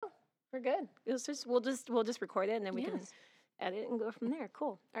We're good. We'll just record it and then we can Yes. edit and go from there.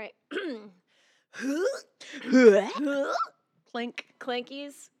 Cool. All right. Clink.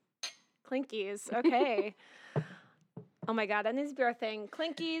 Clinkies. Clinkies. Okay. Oh my god, that needs to be our thing.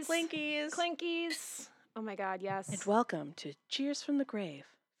 Clinkies. Clinkies. Clinkies. Oh my god, yes. And welcome to Cheers from the Grave,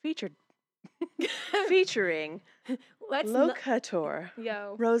 featuring Let's not. Locator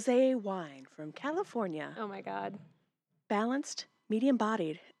Yo. Rosé wine from California, Oh my god. balanced,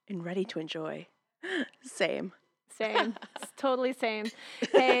 medium-bodied, and ready to enjoy. Same. Same. It's totally same.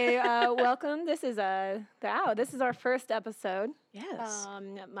 Hey, welcome. This is this is our first episode. Yes.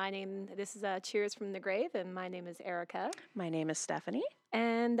 This is Cheers from the Grave, and my name is Erica. My name is Stephanie.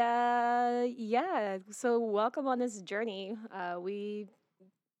 And yeah, so welcome on this journey. We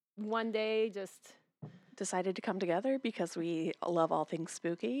one day just Decided to come together because we love all things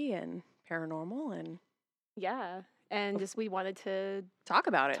spooky and paranormal and just we wanted to talk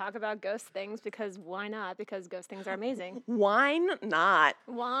about it. talk about ghost things because why not? Because ghost things are amazing. Wine not.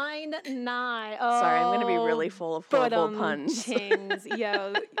 Why not? Sorry, I'm going to be really full of horrible puns. Chings.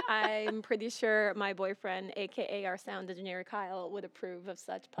 Yo, I'm pretty sure my boyfriend, aka our sound engineer Kyle, would approve of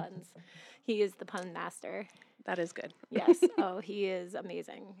such puns. He is the pun master. That is good. Yes. Oh, he is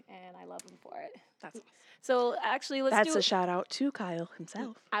amazing, and I love him for it. That's So actually, That's a shout out to Kyle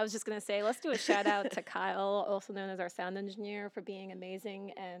himself. I was just gonna say, let's do a shout out to Kyle, also known as our sound engineer, for being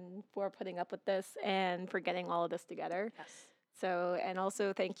amazing and for putting up with this and for getting all of this together. Yes. So, and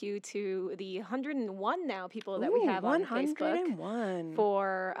also thank you to the 101 now people that we have on Facebook 101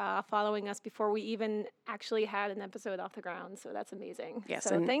 for following us before we even actually had an episode off the ground. So that's amazing. Yes,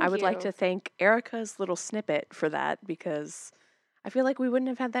 so and thank I would like you. to thank Erica's little snippet for that because I feel like we wouldn't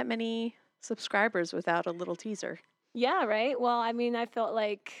have had that many subscribers without a little teaser. Yeah, right. Well, I mean, I felt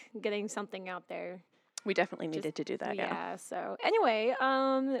like getting something out there. We definitely needed to do that. Yeah. So anyway,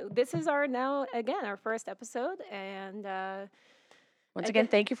 this is our first episode, and Once again,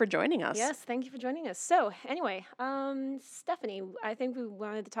 thank you for joining us. yes, thank you for joining us. So anyway, Stephanie, I think we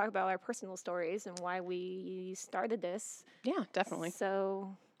wanted to talk about our personal stories and why we started this. Yeah, definitely.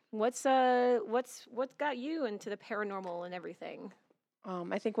 So what got you into the paranormal and everything?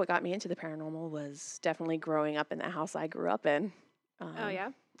 I think what got me into the paranormal was definitely growing up in the house I grew up in. Oh yeah.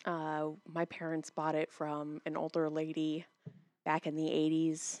 My parents bought it from an older lady back in the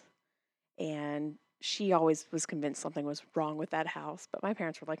 80s, and she always was convinced something was wrong with that house. But my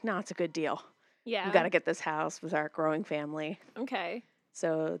parents were like, no, it's a good deal. Yeah. You got to get this house with our growing family. Okay.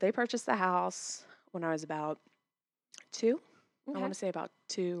 So they purchased the house when I was about 2. Okay. I want to say about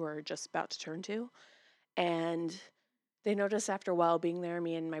 2 or just about to turn 2. And they noticed after a while being there,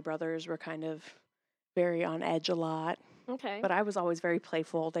 me and my brothers were kind of very on edge a lot. Okay. But I was always very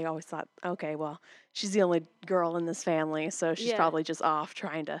playful. They always thought, okay, well, she's the only girl in this family, so she's Yeah. probably just off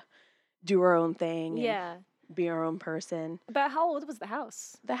trying to do her own thing and Yeah. be her own person. But how old was the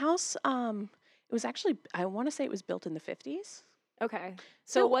house? The house, it was actually, I want to say it was built in the 50s. Okay.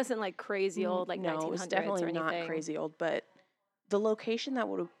 So it wasn't like crazy old, like no, 1900s it was definitely or anything. not crazy old, but the location that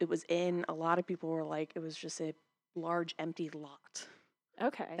it was in, a lot of people were like, it was just a large empty lot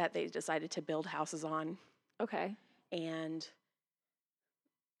Okay. that they decided to build houses on. Okay. And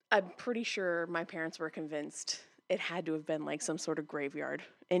I'm pretty sure my parents were convinced it had to have been like some sort of graveyard,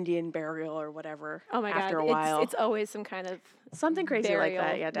 Indian burial or whatever. Oh my after god. a while. It's always some kind of Something crazy like that.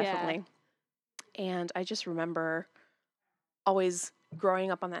 burial. Yeah, definitely. And I just remember always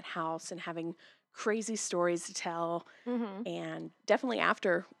growing up on that house and having crazy stories to tell. Mm-hmm. And definitely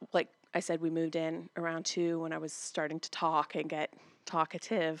after, like I said, we moved in around 2 when I was starting to talk and get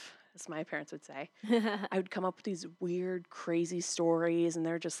talkative, as my parents would say. I would come up with these weird, crazy stories, and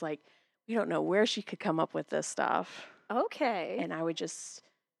they're just like, we don't know where she could come up with this stuff. Okay. And I would just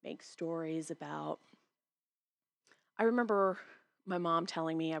make stories about. I remember my mom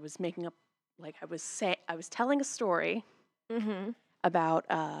telling me I was making up, like I was telling a story Mm-hmm. about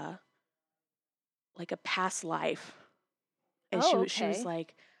like a past life, and Oh, she was okay.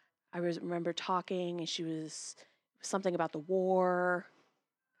 like, remember talking, and she was something about the war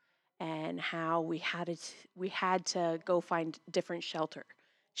and how we had to go find different shelter.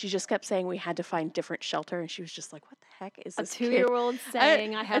 She just kept saying we had to find different shelter, and she was just like, "What the heck is A this kid?" 2-year-old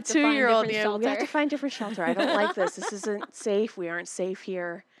saying I have to find 2-year-old, different yeah, shelter. we have to find different shelter. I don't like this. This isn't safe. We aren't safe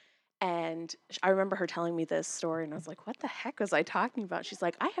here. And I remember her telling me this story, and I was like, "What the heck was I talking about?" She's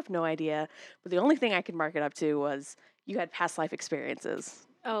like, "I have no idea, but the only thing I could mark it up to was you had past life experiences.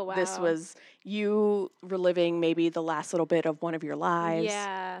 Oh wow. This was you reliving maybe the last little bit of one of your lives."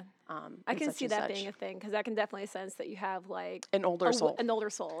 Yeah. I and can such see and that such. being a thing because I can definitely sense that you have like An older soul. an older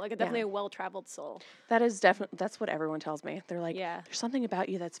soul, like Yeah. definitely a well-traveled soul. That is definitely, that's what everyone tells me. They're like, Yeah. there's something about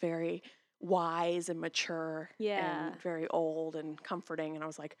you that's very wise and mature Yeah. and very old and comforting. And I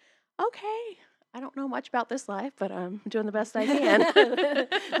was like, okay, I don't know much about this life, but I'm doing the best I can.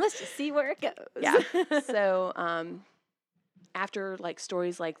 Let's just see where it goes. Yeah. So after like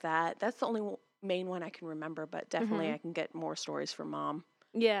stories like that, that's the only main one I can remember, but definitely I can get more stories from Mom.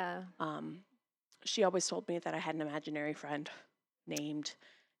 Yeah. She always told me that I had an imaginary friend named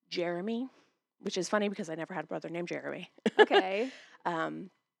Jeremy, which is funny because I never had a brother named Jeremy. Okay.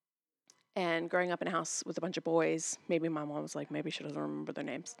 And growing up in a house with a bunch of boys, maybe my mom was like, maybe she doesn't remember their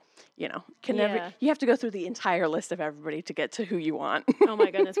names. You know, Yeah. you have to go through the entire list of everybody to get to who you want. Oh my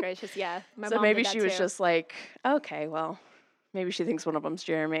goodness gracious. Yeah. My So mom maybe did that she was too. just like, okay, well, maybe she thinks one of them's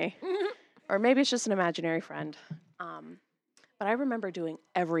Jeremy. Or maybe it's just an imaginary friend. But I remember doing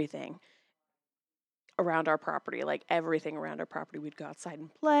everything around our property, like everything around our property. We'd go outside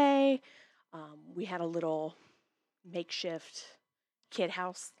and play. We had a little makeshift kid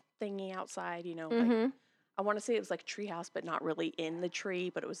house thingy outside, you know, like I want to say it was like a tree house, but not really in the tree,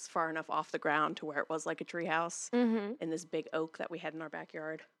 but it was far enough off the ground to where it was like a tree house in this big oak that we had in our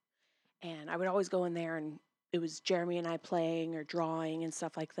backyard. And I would always go in there and it was Jeremy and I playing or drawing and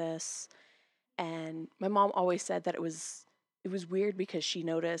stuff like this. And my mom always said that it was weird because she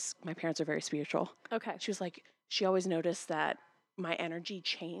noticed my parents are very spiritual. Okay. She was like, she always noticed that my energy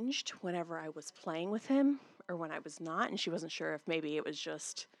changed whenever I was playing with him or when I was not. And she wasn't sure if maybe it was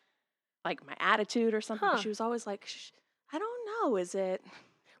just like my attitude or something. Huh. She was always like, I don't know. Is it?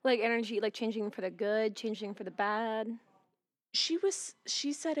 Like energy, like changing for the good, changing for the bad. She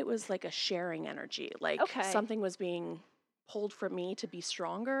said it was like a sharing energy. Like Okay. something was being pulled from me to be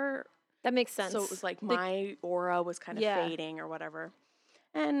stronger. That makes sense. So it was like my aura was kind of fading or whatever.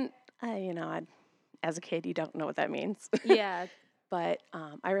 And, as a kid, you don't know what that means. Yeah. But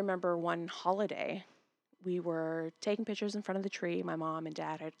I remember one holiday, we were taking pictures in front of the tree. My mom and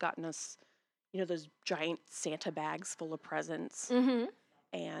dad had gotten us, those giant Santa bags full of presents.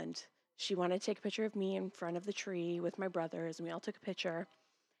 And she wanted to take a picture of me in front of the tree with my brothers, and we all took a picture.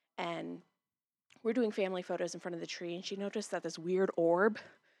 And we're doing family photos in front of the tree, and she noticed that this weird orb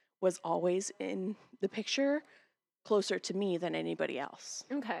was always in the picture closer to me than anybody else.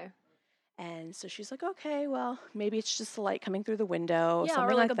 Okay. And so she's like, okay, well, maybe it's just the light coming through the window, something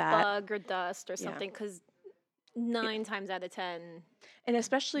or like a that. bug or dust or something, because 9 times out of 10. And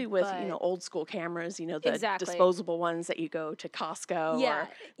especially with, old school cameras, the disposable ones that you go to Costco or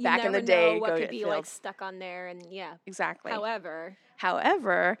back in the day. What could be like stuck on there and Exactly. However,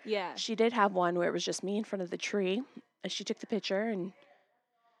 she did have one where it was just me in front of the tree, and she took the picture, and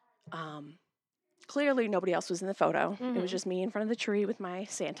clearly nobody else was in the photo. It was just me in front of the tree with my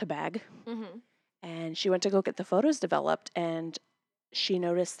Santa bag. And she went to go get the photos developed, and she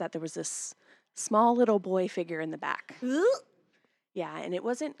noticed that there was this small little boy figure in the back. Yeah, and it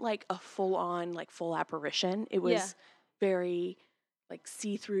wasn't like a full-on, like full apparition. It was very like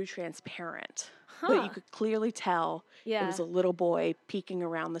see-through transparent. But you could clearly tell it was a little boy peeking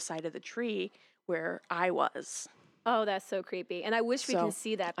around the side of the tree where I was. Oh, that's so creepy. And I wish we can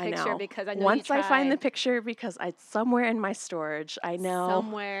see that picture because I know once I find the picture, because it's somewhere in my storage. I know.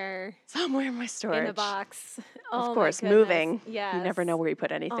 Somewhere in my storage. In a box. Of course, moving. Yeah. You never know where you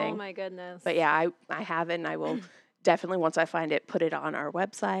put anything. Oh my goodness. But yeah, I have it, and I will definitely, once I find it, put it on our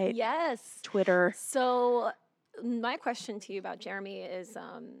website. Yes. Twitter. So my question to you about Jeremy is,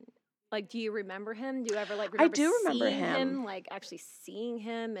 do you remember him? Do you ever remember I do remember seeing him. Like actually seeing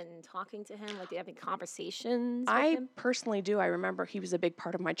him and talking to him? Like, do you have any conversations with I him? personally do. I remember he was a big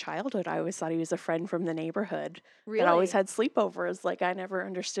part of my childhood. I always thought he was a friend from the neighborhood. Really? That always had sleepovers. Like, I never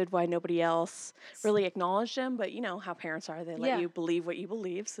understood why nobody else really acknowledged him. But you know how parents are. They let you believe what you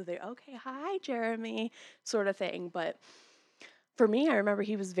believe. So they're, okay, hi, Jeremy, sort of thing. But for me, I remember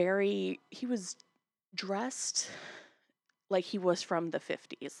he was dressed like he was from the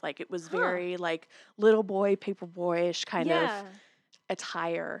 50s. Like, it was very, like, little boy, paper boyish kind of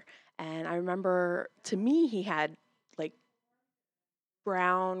attire. And I remember, to me, he had, like,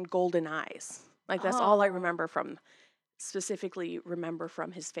 brown, golden eyes. Like, that's all I specifically remember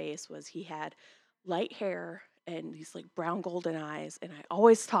from his face was he had light hair and these, like, brown, golden eyes. And I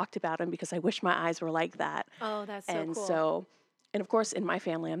always talked about him because I wish my eyes were like that. Oh, that's so and cool. So, and of course, in my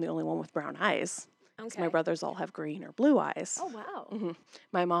family, I'm the only one with brown eyes. Okay. My brothers all have green or blue eyes. Oh, wow. Mm-hmm.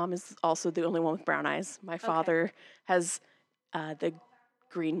 My mom is also the only one with brown eyes. My father has the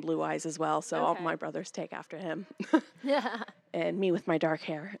green, blue eyes as well. So all my brothers take after him. Yeah. And me with my dark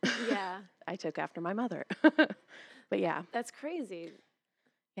hair. Yeah. I took after my mother. But yeah. That's crazy.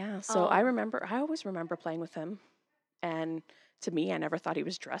 Yeah, so Oh, I always remember playing with him. And to me, I never thought he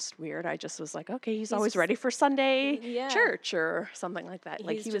was dressed weird. I just was like, okay, he's he's always just ready for Sunday yeah. church or something like that.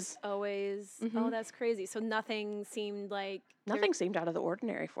 Like He's he just was, always. Oh, hmm that's crazy. So nothing seemed like there. nothing seemed out of the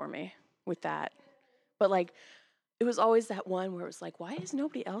ordinary for me with that. But like, it was always that one where it was like, why is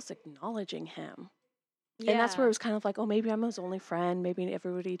nobody else acknowledging him? And that's where it Yeah. was kind of like, oh, maybe I'm his only friend. Maybe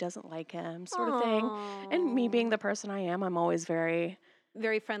everybody doesn't like him, sort of thing. And me being Oh, the person I am, I'm always very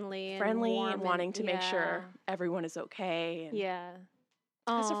very friendly and friendly and warm and wanting to make yeah, sure everyone is okay and yeah.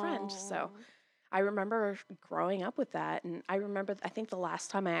 as a friend. So Oh, I remember growing up with that. And I remember, I think the last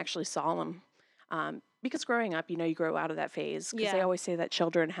time I actually saw him, because growing up, you grow out of that phase because they yeah. always say that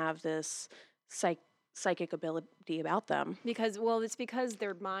children have this psychic ability about them. Because well, it's because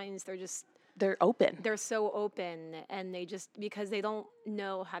their minds They're open. they're so open and they just because they don't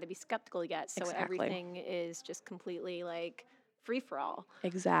know how to be skeptical yet, so Exactly. everything is just completely like free for all.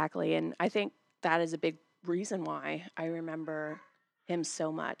 Exactly. And I think that is a big reason why I remember him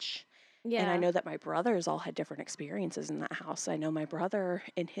so much. And I Yeah. know that my brothers all had different experiences in that house. I know my brother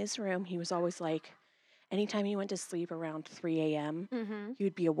in his room, he was always like, anytime he went to sleep around 3 a.m., Mm-hmm. he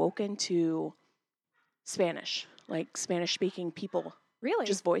would be awoken to Spanish, like Spanish speaking people, Really?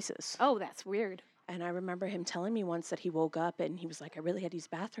 just voices. Oh, that's weird. And I remember him telling me once that he woke up and he was like, I really had to use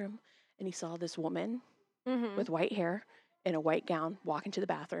the bathroom. And he saw this woman Mm-hmm. with white hair in a white gown walk into the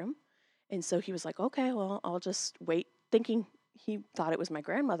bathroom. And so he was like, okay, well, I'll just wait, thinking he thought it was my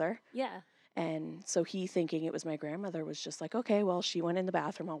grandmother. Yeah. And so he, thinking it was my grandmother, was just like, okay, well, she went in the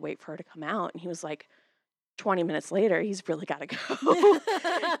bathroom. I'll wait for her to come out. And he was like, 20 minutes later, he's really got to go.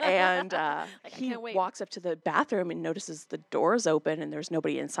 And Like I he can't wait. walks up to the bathroom and notices the door's open and there's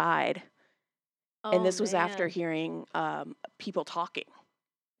nobody inside. And Oh this was after man. hearing people talking.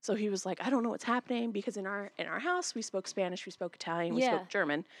 So he was like, I don't know what's happening because in our house we spoke Spanish, we spoke Italian, we Yeah. spoke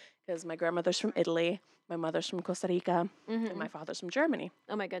German because my grandmother's from Italy, my mother's from Costa Rica, and Mm-hmm. my father's from Germany.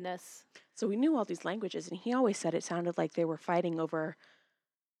 Oh my goodness. So we knew all these languages, and he always said it sounded like they were fighting over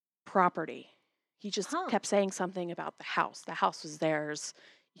property. He just Huh. kept saying something about the house. The house was theirs.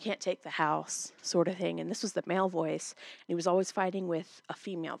 You can't take the house, sort of thing. And this was the male voice. And he was always fighting with a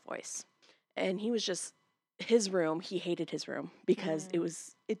female voice. And he was just his room, he hated his room because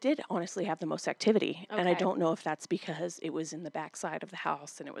Mm. it did honestly have the most activity. And I Okay. don't know if that's because it was in the backside of the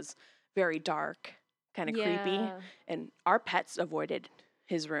house and it was very dark, kind of creepy. Yeah. And our pets avoided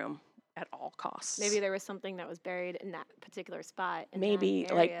his room at all costs. Maybe there was something that was buried in that particular spot in Maybe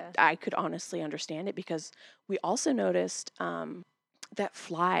that like area. I could honestly understand it because we also noticed that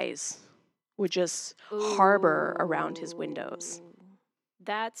flies would just harbor around his windows, Ooh.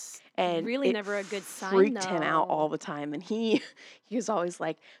 That's and really it never a good sign freaked him out all though. the time. And he was always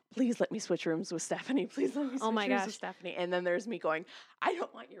like, please let me switch rooms with Stephanie, please let me Oh switch my rooms with gosh. Stephanie. And then there's me going, I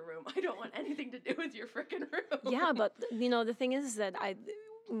don't want your room, I don't want anything to do with your freaking room. Yeah, but the thing is that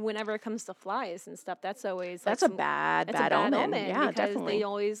whenever it comes to flies and stuff, that's always like That's a some bad it's a bad bad omen. omen Yeah, because they definitely.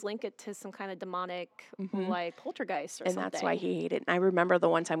 always link it to some kind of demonic Hmm. like poltergeist or And that's why something. he hated it. And I remember the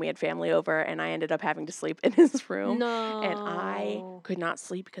one time we had family over and I ended up having to sleep in his room. And I No. could not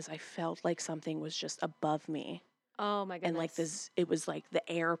sleep because I felt like something was just above me. Oh my And like goodness. it was like the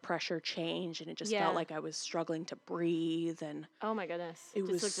air pressure changed and it just felt Yeah. like I was struggling to breathe. And Oh my goodness. it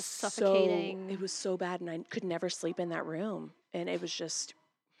Just was like just it suffocating. was so bad. And I could never sleep in that room. And it was just,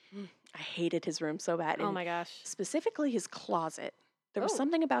 I hated his room so bad. Oh And my gosh. specifically his closet. There was Oh.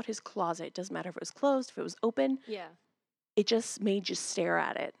 something about his closet. It doesn't matter if it was closed, if it was open, Yeah. it just made you stare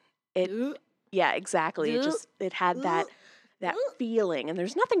at it. It Ugh. Yeah, exactly. Ugh. It had Ugh. that Ugh. feeling, and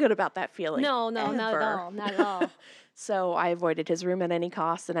there's nothing good about that feeling No, no, not at ever. all. Not at all. So I avoided his room at any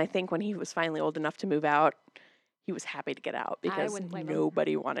cost, and I think when he was finally old enough to move out, he was happy to get out I because wouldn't blame him.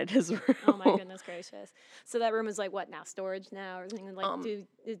 nobody wanted his Oh my room. goodness gracious. So that room is like what now? Storage now or something? Like Um, did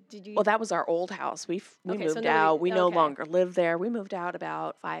you well, that was our old house. We Okay, so moved nobody out. We no okay. longer live there. We moved out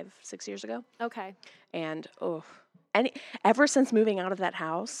about 5, 6 years ago, Okay. and and ever since moving out of that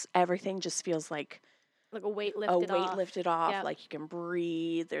house, everything just feels like Like a weight a lifted weight off. lifted off, Yep. like you can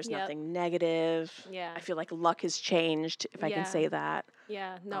breathe, there's Yep. nothing negative. Yeah. I feel like luck has changed, if I can Yeah. say that.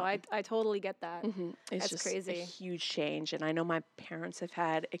 Yeah. No, Um, I totally get that. it's That's just a crazy. huge change. And I know my parents have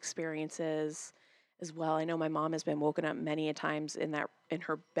had experiences as well. I know my mom has been woken up many a times in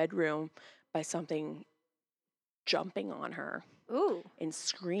her bedroom by something jumping on her Ooh. and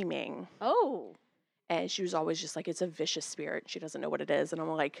screaming. Oh. And she was always just like, it's a vicious spirit. She doesn't know what it is. And I'm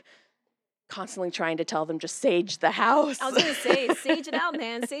like, constantly trying to tell them just sage the house. I was gonna say, sage it out,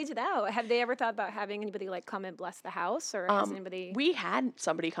 man. Sage it out. Have they ever thought about having anybody like come and bless the house, or has anybody? We had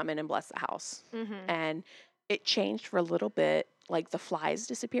somebody come in and bless the house, Mm-hmm. and it changed for a little bit. like the flies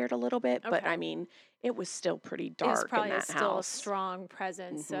disappeared a little bit, but Okay. I mean, it was still pretty It's dark in probably that still a house. strong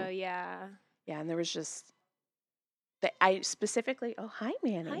presence. hmm So yeah. Yeah, and there was just I specifically. Oh, hi, Hi,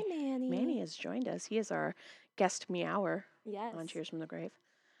 Manny. Manny. Manny has joined us. He is our guest meower Yes. on Cheers from the Grave.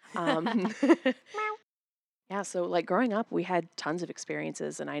 Um, Meow. yeah, so like growing up, we had tons of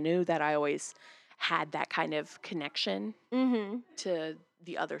experiences, and I knew that I always had that kind of connection Mm-hmm. to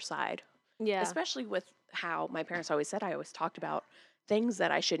the other side, Yeah. especially with how my parents always said I always talked about things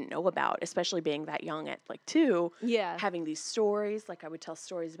that I shouldn't know about, especially being that young at like 2, Yeah. having these stories. Like I would tell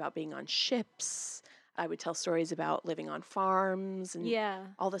stories about being on ships, I would tell stories about living on farms and Yeah.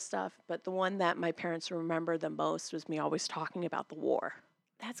 all this stuff. But the one that my parents remember the most was me always talking about the war.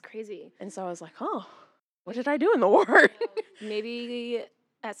 That's crazy. And so I was like, oh, what did I do in the war? Maybe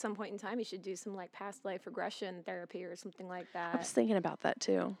at some point in time you should do some like past life regression therapy or something like I that. was thinking about that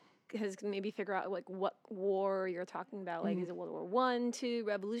too. Because maybe figure out like what war you're talking about. Like, Mhm. is it World War One, Two,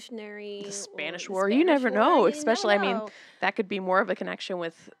 Revolutionary, The or Spanish the War, you Spanish never War? know. You never Especially, I mean, know. that could be more of a connection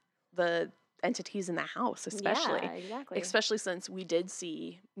with the entities in the house, Yeah, especially. exactly. Especially since we did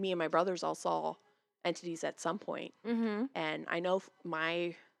see, me and my brothers all saw entities at some point. Mm-hmm. And I know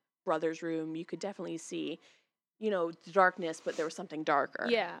my brother's room, you could definitely see, the darkness, but there was something darker.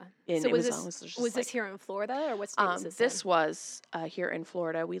 Yeah. And So it was was almost just this like, here in Florida or what state was this this in? was here in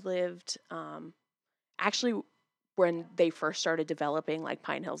Florida. We lived actually when they first started developing like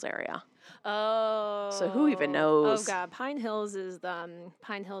Pine Hills area. Oh. So who even Oh knows? God, Pine Hills is the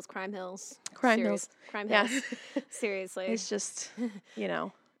Pine Hills, Crime Hills. Crime Hills. Crime Yeah. Hills. Seriously. It's just,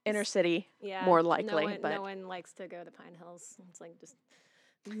 inner city Yeah. more No likely. one, But no one likes to go to Pine Hills. It's like just.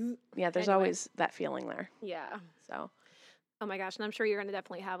 yeah, there's Anyway. always that feeling there. Yeah. So. Oh my gosh, and I'm sure you're gonna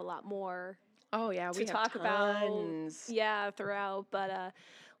definitely have a lot more Oh yeah, to we have talk about. tons. Yeah, throughout. But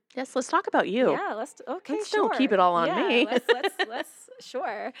Yes, let's talk about you. yeah, okay, Let's sure. don't keep it all on yeah, me. let's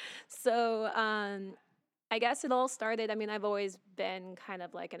sure. So I guess it all started. I mean, I've always been kind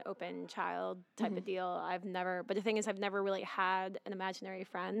of like an open child type of deal. But the thing is, I've never really had an imaginary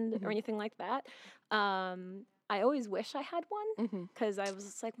friend or anything like that. I always wish I had one because I was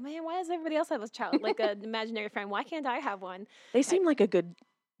just like, man, why does everybody else have a child, like an imaginary friend? Why can't I have one? They seem like a good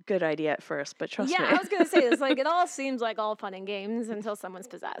idea at first, but trust me. Yeah, I was gonna say it's like it all seems like all fun and games until someone's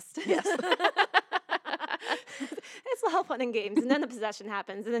possessed. Yes. It's all fun and games, and then the possession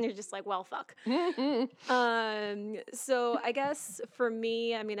happens, and then you're just like, well, fuck. So I guess for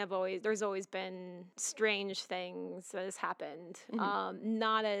me, I mean, there's always been strange things that has happened.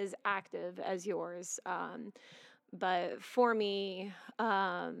 Not as active as yours, but for me,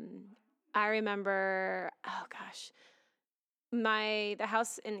 I remember. Oh gosh. The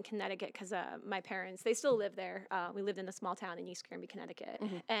house in Connecticut, because my parents, they still live there. We lived in a small town in East Granby, Connecticut,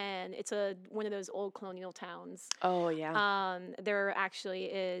 and it's one of those old colonial towns. Oh yeah. There actually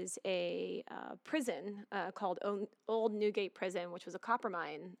is a prison called Old Newgate Prison, which was a copper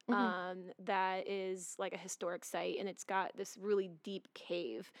mine that is like a historic site, and it's got this really deep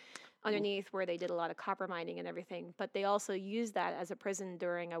cave underneath where they did a lot of copper mining and everything. But they also used that as a prison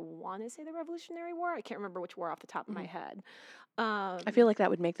during, I want to say, the Revolutionary War. I can't remember which war off the top of my head. I feel like that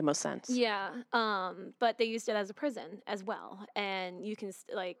would make the most sense. Yeah, but they used it as a prison as well, and you can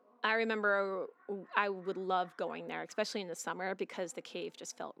I remember I would love going there, especially in the summer, because the cave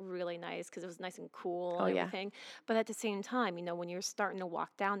just felt really nice because it was nice and cool and everything. But at the same time, when you're starting to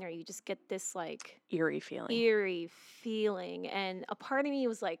walk down there, you just get this like Eerie feeling. And a part of me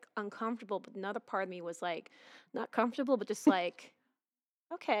was like uncomfortable, but another part of me was like not comfortable, but just like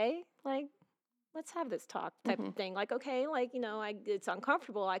okay, like let's have this talk type of thing. Like, okay, like, it's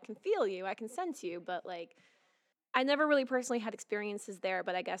uncomfortable. I can feel you. I can sense you. But like, I never really personally had experiences there,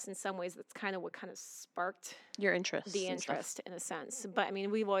 but I guess in some ways that's kind of what kind of sparked Your interest. the interest in a sense. But I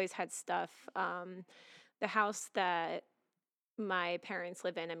mean, we've always had stuff. The house that my parents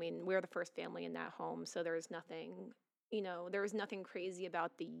live in, I mean, we're the first family in that home. So there's nothing, there was nothing crazy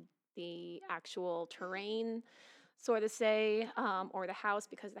about the actual terrain, sort of say, or the house,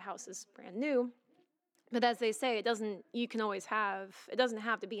 because the house is brand new. But as they say, it doesn't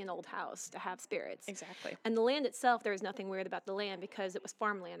have to be an old house to have spirits. Exactly. And the land itself, there was nothing weird about the land because it was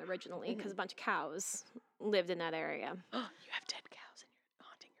farmland originally, because a bunch of cows lived in that area. You have dead cows and you're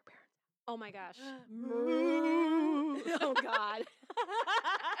haunting your parents. Oh my gosh. Oh God.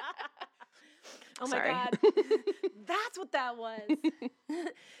 Oh my Sorry. God. That's what that was.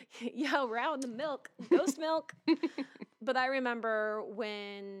 Yo, we're out in the milk. Ghost milk. But I remember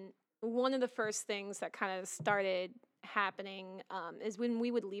when one of the first things that kind of started happening is when we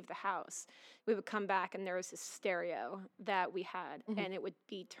would leave the house, we would come back and there was this stereo that we had and it would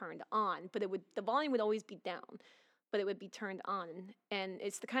be turned on, but the volume would always be down. but it would be turned on. And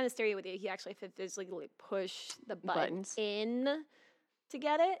it's the kind of stereo where he actually physically like push the button Buttons. in to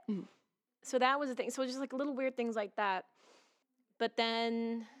get it. Mhm. So that was the thing. So just like little weird things like that. But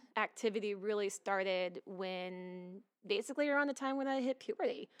then activity really started when basically around the time when I hit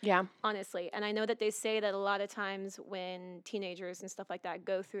puberty, Yeah. honestly. And I know that they say that a lot of times when teenagers and stuff like that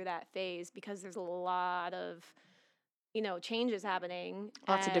go through that phase, because there's a lot of, changes happening.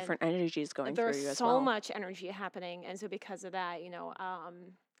 Lots of And different energies going through there's you as so well. much energy happening. And so because of that,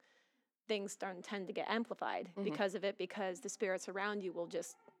 things tend to get amplified Mhm. because of it, because the spirits around you will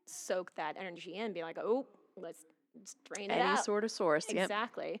just soak that energy in, be like, oh, let's drain it Any out. sort of source. Yep.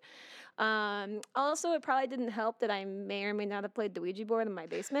 Exactly. Also, it probably didn't help that I may or may not have played the Ouija board in my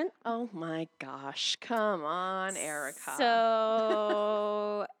basement. Oh my gosh. Come on, Erica.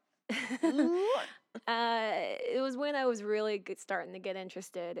 So it was when I was really starting to get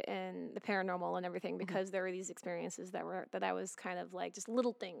interested in the paranormal and everything, because there were these experiences that I was kind of like just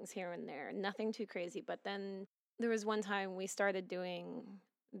little things here and there, nothing too crazy. But then there was one time we decided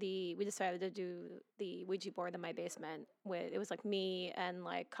to do the Ouija board in my basement. It was like me and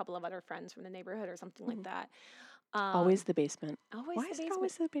like a couple of other friends from the neighborhood or something like that. Always the basement. Always Why the is it basement.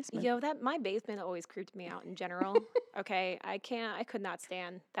 always the basement? Yo, my basement always creeped me out in general. Okay, I could not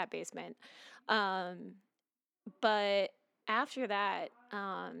stand that basement. But after that,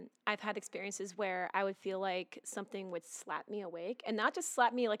 I've had experiences where I would feel like something would slap me awake, and not just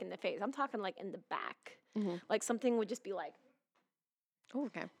slap me like in the face. I'm talking like in the back. Mhm. Like something would just be like, Oh,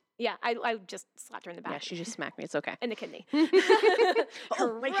 okay. yeah, I just slapped her in the back. Yeah, she just smacked me. It's okay. In the kidney.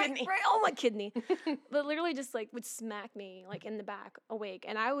 Oh, my kidney. Oh, my kidney. But literally just like would smack me like in the back awake.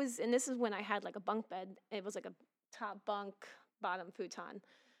 And this is when I had like a bunk bed. It was like a top bunk, bottom futon.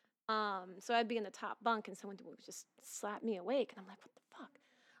 So I'd be in the top bunk and someone would just slap me awake. And I'm like, what the fuck?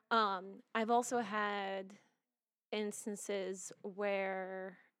 I've also had instances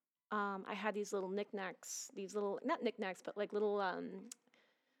where I had these little knickknacks, not knickknacks, but like little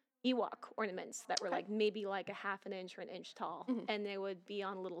Ewok ornaments that were Okay. like maybe like a half an inch or an inch tall, Mhm. and they would be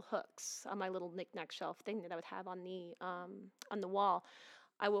on little hooks on my little knickknack shelf thing that I would have on the wall.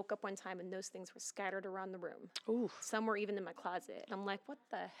 I woke up one time and those things were scattered around the room. Ooh. Some were even in my closet, and I'm like, what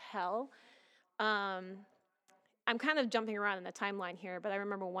the hell? I'm kind of jumping around in the timeline here, but I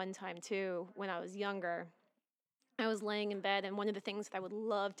remember one time too when I was younger. I was laying in bed, and one of the things that I would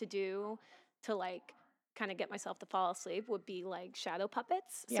love to do to like kind of get myself to fall asleep would be like shadow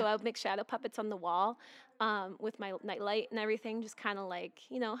puppets. So Yeah. I would make shadow puppets on the wall with my nightlight and everything, just kind of like,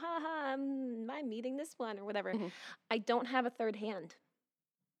 haha, am I meeting this one or whatever. Mhm. I don't have a third hand.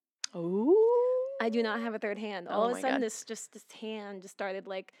 Ooh. I do not have a third hand. Oh All of a my sudden, God. this hand just started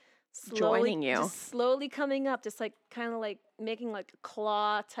like Joining you. just slowly coming up, just like kind of like making like a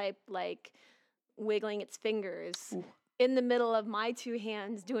claw type, like wiggling its fingers Ooh. in the middle of my two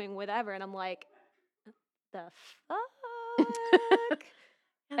hands doing whatever. And I'm like, the fuck?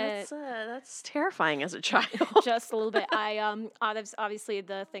 Yeah, that's terrifying as a child. Just a little bit. Obviously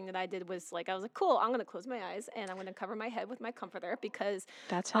the thing that I did was like, I was like, cool, I'm gonna close my eyes and I'm gonna cover my head with my comforter, because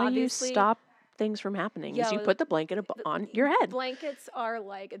That's how you obviously stop things from happening. Is you Yo, put the blanket on your head. blankets are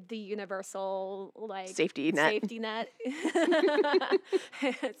like the universal like Safety net.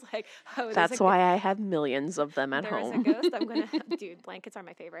 It's like, oh, That's why I have millions of them at there's home. a ghost. I'm gonna dude, blankets are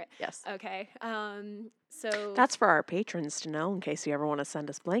my favorite. Yes. Okay. So That's for our patrons to know in case you ever want to send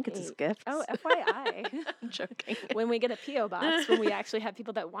us blankets as gifts. oh, FYI. I'm joking. When we get a P.O. box, when we actually have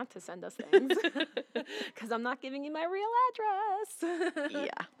people that want to send us things. Because I'm not giving you my real address.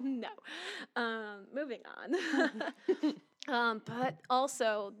 Yeah. No. Moving on. But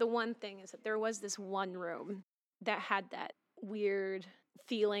also, the one thing is that there was this one room that had that weird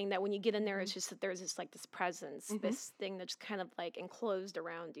feeling that when you get in there, it's just that there's this like this presence, this thing that's kind of like enclosed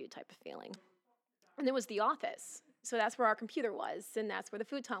around you type of feeling. And it was the office. So that's where our computer was, and that's where the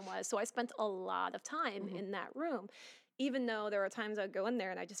futon was. So I spent a lot of time in that room, even though there were times I'd go in there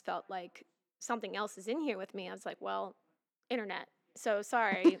and I just felt like something else is in here with me. I was like, well, internet. So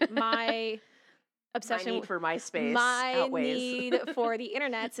sorry, my obsession, My need for MySpace my outweighs. need for the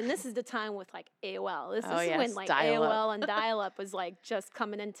internets, and this is the time with like AOL. This is yes, when like dial-up. AOL and dial-up was like just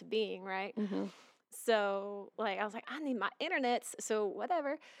coming into being, right? So like I was like, I need my internets, so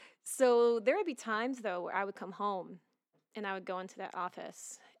whatever. So there would be times though where I would come home and I would go into that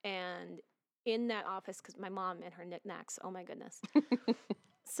office, and in that office, because my mom and her knickknacks, oh my goodness.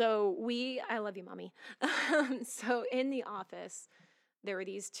 So I love you, mommy. So in the office, there were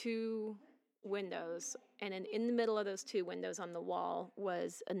these two windows, and in the middle of those two windows on the wall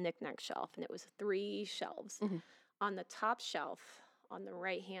was a knickknack shelf, and it was 3 shelves. On the top shelf, on the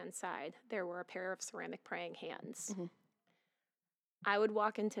right-hand side, there were a pair of ceramic praying hands. Mhm. I would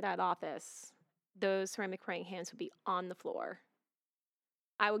walk into that office, those ceramic praying hands would be on the floor.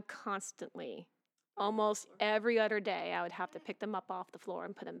 I would constantly, almost every other day, I would have to pick them up off the floor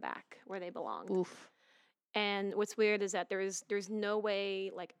and put them back where they belonged. Oof. And what's weird is that there's no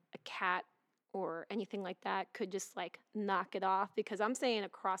way like a cat or anything like that could just like knock it off, because I'm saying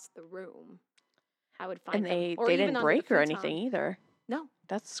across the room I would And find them, or they even didn't under the break or anything futon. either. No,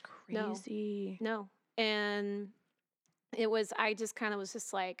 That's no, crazy. no. And I just kind of was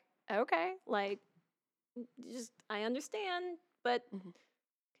just like, okay, like, just, I understand, but Mhm.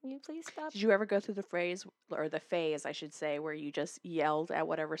 can you please stop? Did you ever go through the phrase or the phase, I should say, where you just yelled at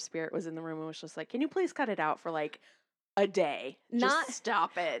whatever spirit was in the room and was just like, "Can you please cut it out for like a day? Not, Just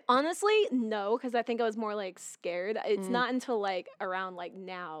stop it." honestly, no, because I think I was more like scared. It's Mm. not until like around like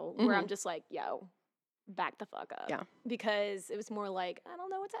now where I'm Mhm. just like, yo, back the fuck up. Yeah. Because it was more like, I don't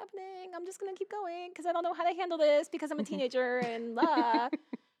know what's happening. I'm just going to keep going because I don't know how to handle this because I'm a Mhm. teenager and blah.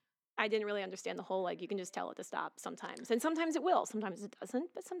 I didn't really understand the whole, like, you can just tell it to stop sometimes. And sometimes it will. Sometimes it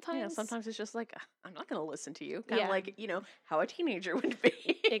doesn't. But Yeah, sometimes, sometimes it's just like, I'm not going to listen to you. Kind of yeah, like, how a teenager would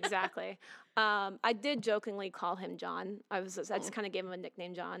be. exactly. I did jokingly call him John. I just Mm, kind of gave him a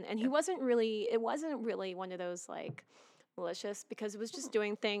nickname, John. And yeah. it wasn't really one of those, like, malicious, because it was just Mm,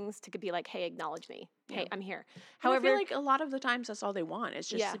 doing things to be like, hey, acknowledge me. yeah. Hey, I'm here. And I feel However, like a lot of the times that's all they want is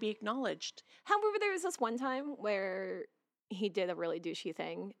just yeah. to be acknowledged. However, there was this one time where he did a really douchey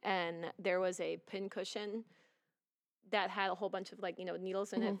thing, and there was a pincushion that had a whole bunch of, like,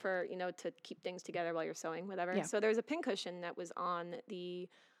 needles in Hmm. it for, to keep things together while you're sewing, whatever. Yeah. So there's a pincushion that was on the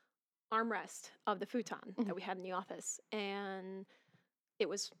armrest of the futon Hmm. that we had in the office, and it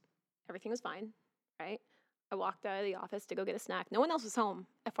was everything was fine, right? I walked out of the office to go get a snack. No one else was home,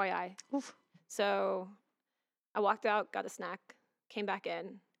 FYI. Oof. So I walked out, got a snack, came back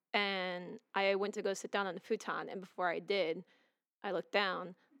in, and I went to go sit down on the futon. And before I did, I looked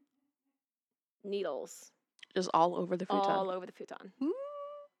down, needles Just all over the futon. all over the futon. Ooh,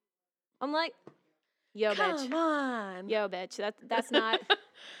 I'm like, yo, bitch, come on. yo, bitch. That's not.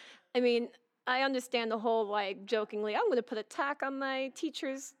 I mean, I understand the whole like jokingly, I'm going to put a tack on my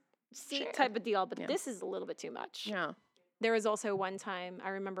teacher's seat Sure. type of deal, but Yeah. this is a little bit too much. Yeah. There was also one time I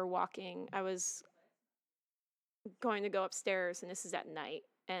remember walking. I was going to go upstairs, and this is at night,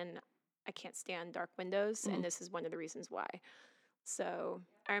 and I can't stand dark windows, Mhm. and this is one of the reasons why. So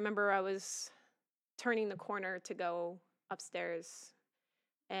I remember I was turning the corner to go upstairs,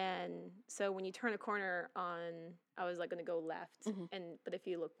 and so when you turn a corner on, I was like going to go left, Mhm. but if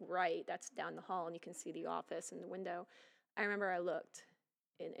you look right, that's down the hall, and you can see the office and the window. I remember I looked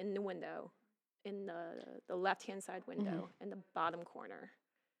in the window, in the left hand side window, in the bottom corner.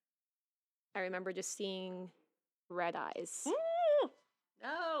 I remember just seeing red eyes. Ooh,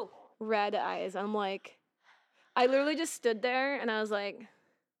 no. Red eyes. I'm like, I literally just stood there and I was like,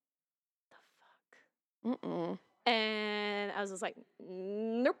 the fuck? Mm-mm. And I was just like,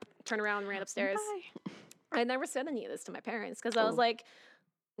 nope. Turned around and ran upstairs. Bye. I never said any of this to my parents because I was Oh. like,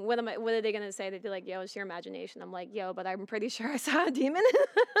 what are they gonna say? They'd be like, yo, it's your imagination. I'm like, yo, but I'm pretty sure I saw a demon.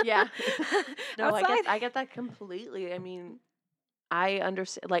 Yeah. No, Outside. I get that completely. I mean, I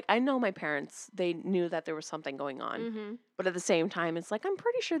understand. Like, I know my parents, they knew that there was something going on. Mm-hmm. But at the same time, it's like, I'm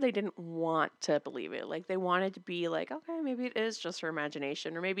pretty sure they didn't want to believe it. Like, they wanted to be like, okay, maybe it is just her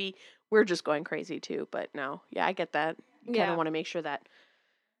imagination, or maybe we're just going crazy too. But no, yeah, I get that. You kind Yeah. of want to make sure that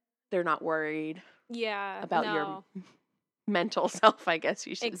they're not worried Yeah. about your No. mental self, I guess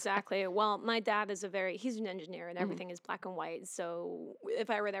you should say. Exactly. Well, my dad he's an engineer and Mhm. everything is black and white. So if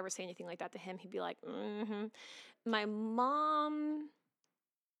I were to ever say anything like that to him, he'd be like, mm-hmm. My mom,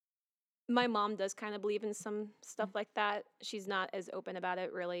 my mom does kind of believe in some stuff like that. She's not as open about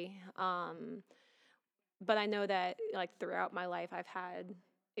it really. But I know that like throughout my life, I've had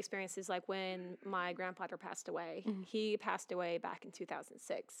experiences like when my grandfather passed away. Mhm. He passed away back in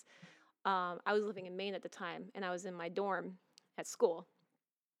 2006. I was living in Maine at the time, and I was in my dorm at school.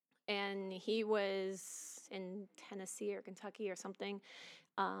 And he was in Tennessee or Kentucky or something.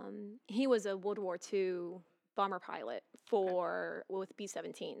 He was a World War II bomber pilot with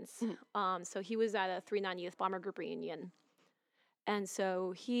B-17s. Mhm. So he was at a 390th Bomber Group reunion, and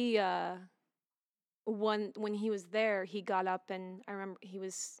so when he was there, he got up, and I remember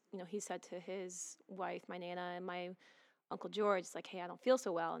he said to his wife, my nana, and my Uncle George, like, "Hey, I don't feel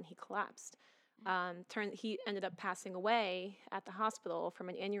so well," and he collapsed. He ended up passing away at the hospital from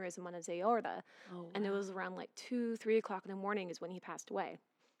an aneurysm on his aorta, Oh, and it wow. was around like 2, 3 o'clock in the morning is when he passed away.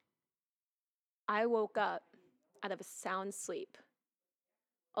 I woke up out of a sound sleep,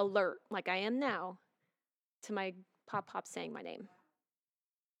 alert like I am now, to my pop saying my name.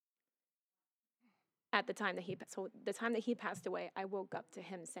 at the time that the time that he passed away, I woke up to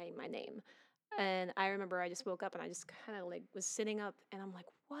him saying my name. And I remember I just woke up and I just kind of like was sitting up and I'm like,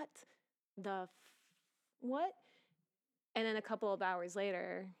 what the what? And then a couple of hours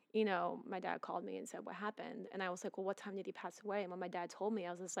later, my dad called me and said what happened. And I was like, well, what time did he pass away? And when my dad told me,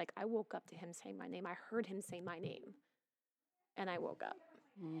 I was just like, I woke up to him saying my name. I heard him say my name and I woke up.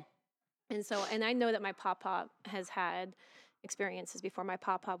 Mm. And I know that my pop has had experiences before. My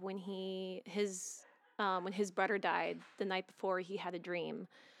pop when when his brother died the night before, he had a dream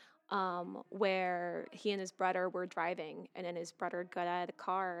where he and his brother were driving, and then his brother got out of the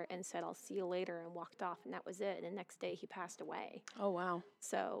car and said, "I'll see you later," and walked off, and that was it. And the next day, he passed away. Oh, wow.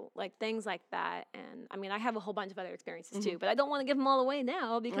 So, like, things like that. And I mean, I have a whole bunch of other experiences too, but I don't want to give them all away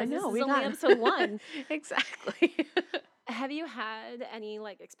now because this is only episode 1. Exactly. Have you had any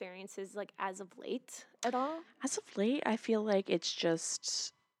like experiences like as of late at all? As of late, I feel like it's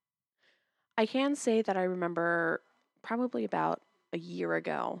just, I can say that I remember probably about a year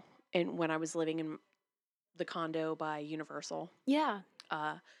ago, and when I was living in the condo by Universal, Yeah.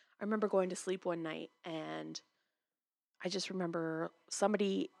 I remember going to sleep one night, and I just remember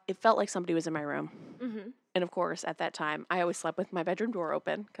it felt like somebody was in my room. Mm-hmm. And of course, at that time, I always slept with my bedroom door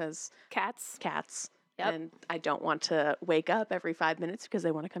open because Cats. Yep. And I don't want to wake up every 5 minutes because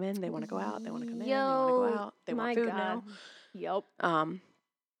they want to come in, they want to go out, they want to come in, they want to go out, they want food now. Yep.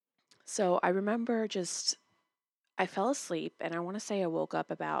 So I remember I fell asleep, and I want to say I woke up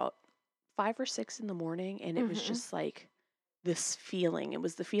about 5 or 6 in the morning, and it was just like this feeling. It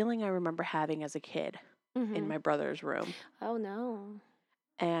was the feeling I remember having as a kid in my brother's room. Oh, no.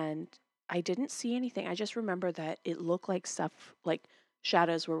 And I didn't see anything. I just remember that it looked like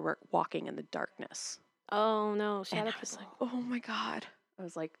shadows were walking in the darkness. Oh, no. And I was like, oh my God. I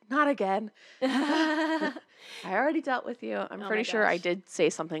was like, not again. I already dealt with you. I'm pretty sure I did say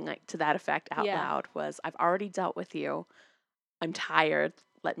something like to that effect out loud, was, I've already dealt with you. I'm tired.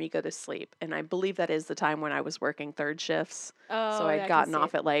 Let me go to sleep. And I believe that is the time when I was working third shifts. Oh, so I'd gotten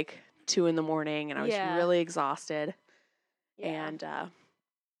off at like 2 in the morning, and I was really exhausted. Yeah. And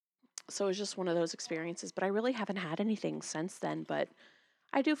so it was just one of those experiences. But I really haven't had anything since then. But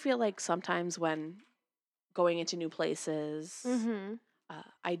I do feel like sometimes when going into new places,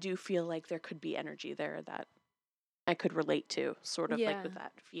 I do feel like there could be energy there that I could relate to, sort of like with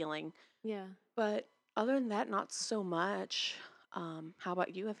that feeling. Yeah. But other than that, not so much. How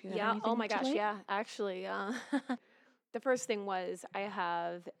about you? Have you had anything? Oh my gosh, yeah. Actually, the first thing was I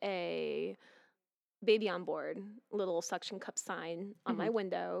have a baby on board little suction cup sign on my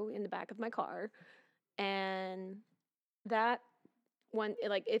window in the back of my car, and that one,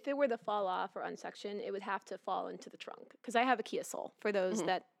 like, if it were to fall off or unsuction, it would have to fall into the trunk because I have a Kia Soul. For those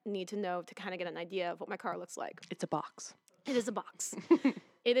that need to know, to kind of get an idea of what my car looks like, it's a box. It is a box.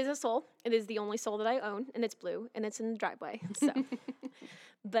 It is a Soul. It is the only Soul that I own, and it's blue, and it's in the driveway. So,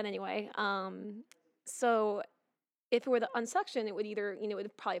 but anyway, so if it were the unsuction, it would either, it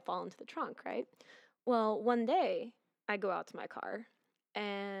would probably fall into the trunk, right? Well, one day I go out to my car,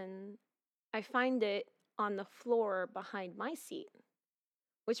 and I find it on the floor behind my seat,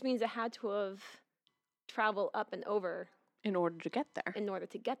 which means it had to have traveled up and over in order to get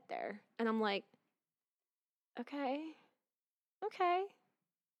there. And I'm like, okay,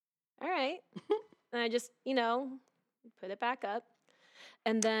 all right. And I just, put it back up.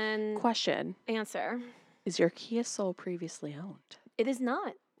 And then... Question. Answer. Is your Kia Soul previously owned? It is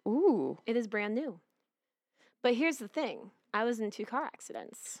not. Ooh. It is brand new. But here's the thing. I was in 2 car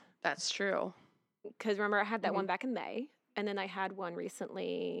accidents. That's true. Because remember, I had that one back in May, and then I had one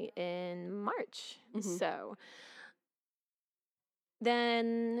recently in March. So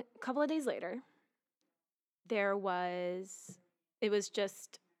then a couple of days later, it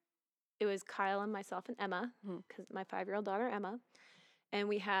was Kyle and myself and Emma, because my 5-year-old daughter, Emma, and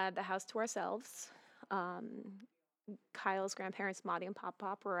we had the house to ourselves. Kyle's grandparents, Maudie and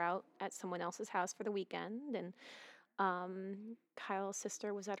Pop, were out at someone else's house for the weekend, and Kyle's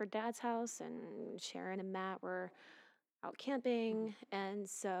sister was at her dad's house, and Sharon and Matt were out camping, and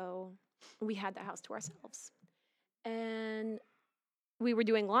so we had the house to ourselves. And we were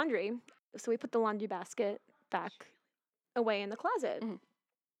doing laundry, so we put the laundry basket back away in the closet.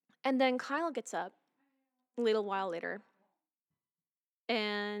 And then Kyle gets up a little while later,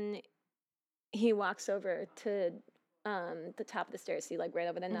 and he walks over to the top of the stairs, see, like right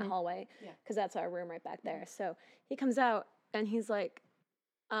over in that hallway, because that's our room right back there. So he comes out, and he's like,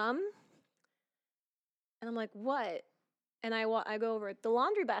 and I'm like, what? And I go over. The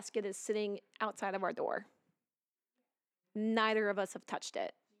laundry basket is sitting outside of our door. Neither of us have touched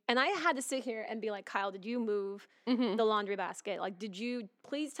it. And I had to sit here and be like, Kyle, did you move the laundry basket? Like,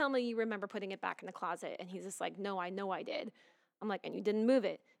 please tell me you remember putting it back in the closet? And he's just like, no, I know I did. I'm like, and you didn't move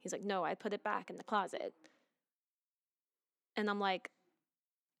it? He's like, no, I put it back in the closet. And I'm like,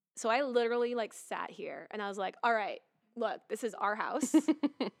 so I literally like sat here and I was like, all right, look, this is our house.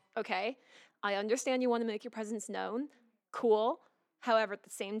 Okay. I understand you want to make your presence known. Cool. However, at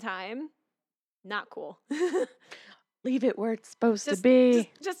the same time, not cool. Leave it where it's supposed to be.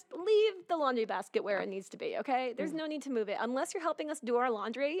 Just leave the laundry basket where it needs to be, okay? There's no need to move it. Unless you're helping us do our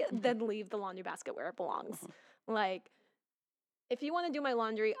laundry, then leave the laundry basket where it belongs. Like, if you want to do my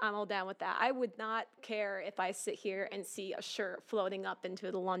laundry, I'm all down with that. I would not care if I sit here and see a shirt floating up into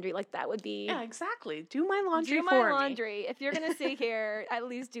the laundry. Like, that would be... Yeah, exactly. Do my laundry do for my me. laundry. If you're going to sit here, at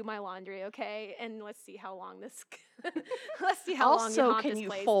least do my laundry, okay? And let's see how long this... let's see how long you Also, haunt can this you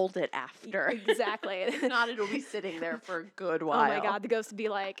place. fold it after? Exactly. If not, it'll be sitting there for a good while. Oh my God, the ghost would be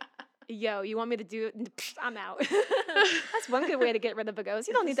like, yo, you want me to do it? Psh, I'm out. That's one good way to get rid of a ghost.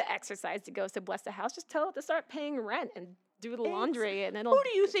 You don't need to exercise the ghost to bless the house. Just tell it to start paying rent and do the laundry, and it'll... Who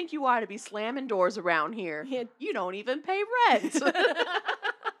do you think you are to be slamming doors around here? Yeah. You don't even pay rent.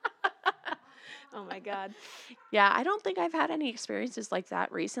 Oh my God. Yeah, I don't think I've had any experiences like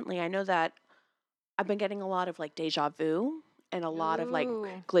that recently. I know that I've been getting a lot of like deja vu and a lot of like Ooh.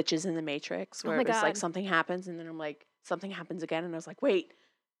 glitches in the Matrix where my it was like God. something happens and then I'm like, something happens again. And I was like, wait,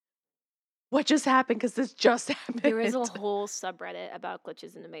 what just happened? Because this just happened. There is a whole subreddit about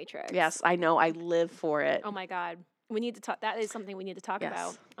glitches in the Matrix. Yes, I know. I live for it. Oh my God. We need to talk. That is something we need to talk Yes.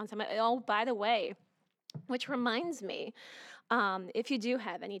 about on some. Oh, by the way, which reminds me, if you do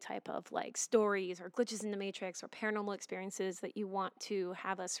have any type of like stories or glitches in the Matrix or paranormal experiences that you want to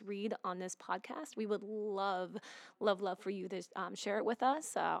have us read on this podcast, we would love for you to share it with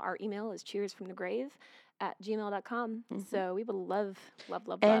us. Our email is cheersfromthegrave@gmail.com. So we would love.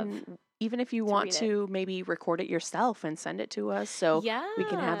 And even if you want read it. to maybe record it yourself and send it to us so we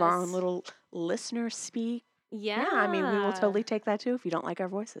can have our own Yes. little listener speak. Yeah. I mean, we will totally take that too if you don't like our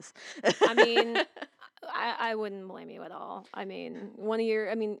voices. I mean, I wouldn't blame you at all. I mean,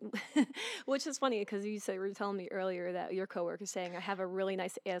 which is funny because you were telling me earlier that your coworker is saying I have a really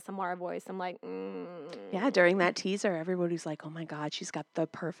nice ASMR voice. I'm like, Yeah, during that teaser, everybody's like, oh my God, she's got the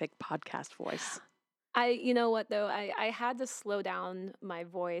perfect podcast voice. You know what though? I had to slow down my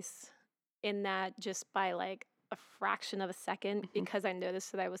voice in that just by like a fraction of a second because I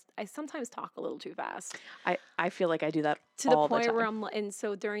noticed that I sometimes talk a little too fast. I feel like I do that To the all point the time. where and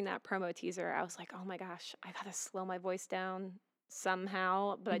so during that promo teaser, I was like, oh my gosh, I gotta slow my voice down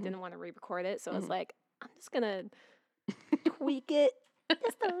somehow, but I didn't want to re-record it. So I was like, I'm just gonna tweak it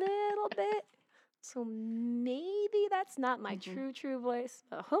just a little bit. So maybe that's not my true voice,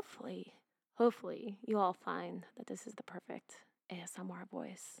 but hopefully you all find that this is the perfect ASMR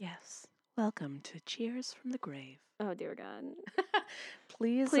voice. Yes. Welcome to Cheers from the Grave. Oh dear God.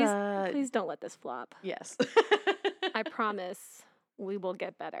 Please. Please don't let this flop. Yes. I promise we will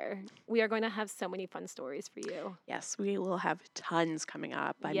get better. We are going to have so many fun stories for you. Yes, we will have tons coming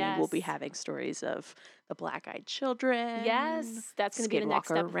up. I mean, we'll be Yes. having stories of the Black-Eyed Children. Yes, that's going to be the next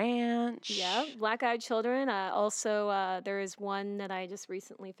Skinwalker step. Ranch. Yeah, Black-Eyed Children. Also, there is one that I just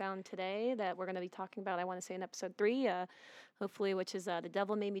recently found today that we're going to be talking about, I want to say in episode 3, hopefully, which is The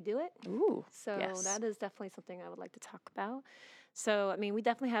Devil Made Me Do It. Ooh. So yes. that is definitely something I would like to talk about. So, I mean, we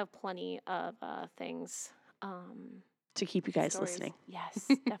definitely have plenty of things. To keep you guys Stories. listening.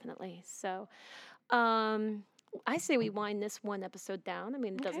 Yes, definitely. So, I say we wind this one episode down. I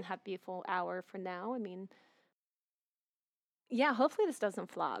mean, it doesn't have to be a full hour for now. I mean, yeah, hopefully this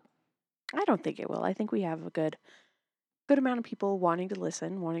doesn't flop. I don't think it will. I think we have a good amount of people wanting to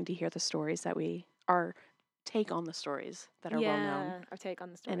listen, wanting to hear the stories that our take on the stories that are well known. Our take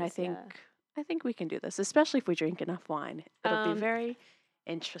on the stories. And I think we can do this, especially if we drink enough wine. It'll be very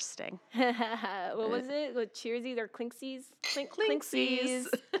interesting. What was it? With Cheersies or Clinksies? Clinksies.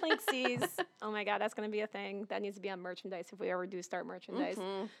 Clinksies. Oh my God, that's going to be a thing. That needs to be on merchandise if we ever do start merchandise.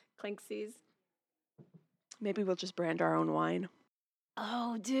 Clinksies. Maybe we'll just brand our own wine.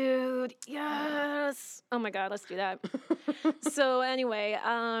 Oh, dude. Yes. Oh my God, let's do that. So anyway,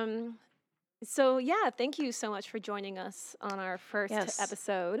 thank you so much for joining us on our first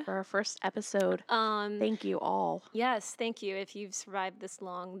episode. For our first episode. Thank you all. Yes, thank you. If you've survived this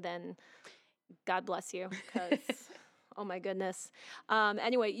long, then God bless you. Because, oh my goodness.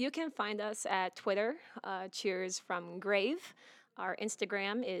 Anyway, you can find us at Twitter, Cheers from Grave. Our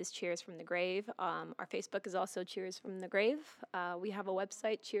Instagram is Cheers from the Grave. Our Facebook is also Cheers from the Grave. We have a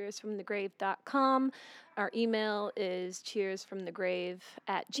website, cheersfromthegrave.com. Our email is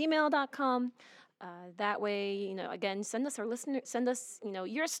cheersfromthegrave@gmail.com. That way, again, send us,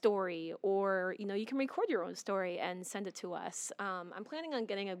 your story, or, you can record your own story and send it to us. I'm planning on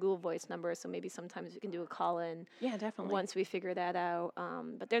getting a Google Voice number, so maybe sometimes we can do a call in Yeah, definitely. once we figure that out.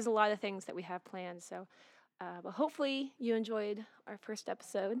 But there's a lot of things that we have planned, so. But hopefully you enjoyed our first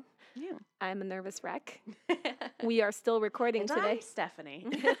episode. Yeah. I'm a nervous wreck. We are still recording And today. I'm Stephanie.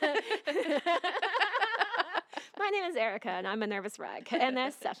 My name is Erica, and I'm a nervous wreck. And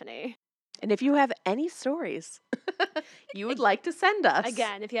that's Stephanie. And if you have any stories you would like to send us,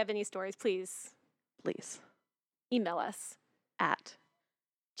 Again, if you have any stories, please email us at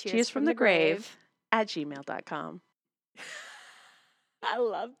cheersfromthegrave@gmail.com. I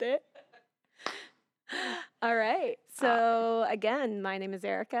loved it. All right. So, again, my name is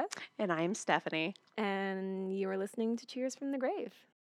Erica. And I am Stephanie. And you are listening to Cheers from the Grave.